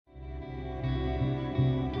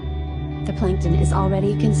phytoplankton is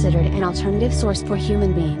already considered an alternative source for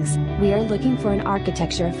human beings, we are looking for an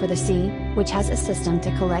architecture for the sea, which has a system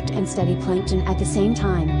to collect and study plankton at the same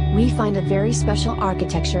time. We find a very special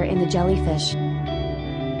architecture in the jellyfish.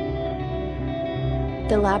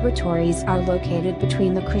 The laboratories are located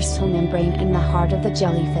between the crystal membrane and the heart of the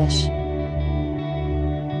jellyfish.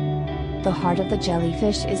 The heart of the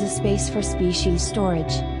jellyfish is a space for species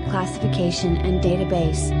storage, classification and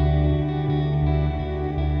database.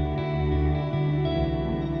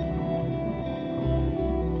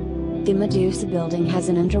 The Méduse building has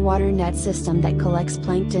an underwater net system that collects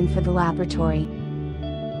plankton for the laboratory.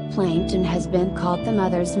 Plankton has been called the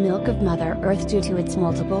mother's milk of Mother Earth due to its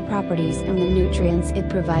multiple properties and the nutrients it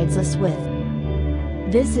provides us with.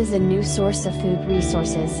 This is a new source of food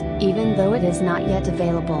resources, even though it is not yet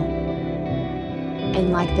available.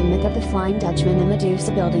 And like the myth of the Flying Dutchman, the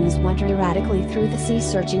Méduse buildings wander erratically through the sea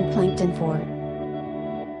searching plankton for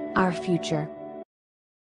our future.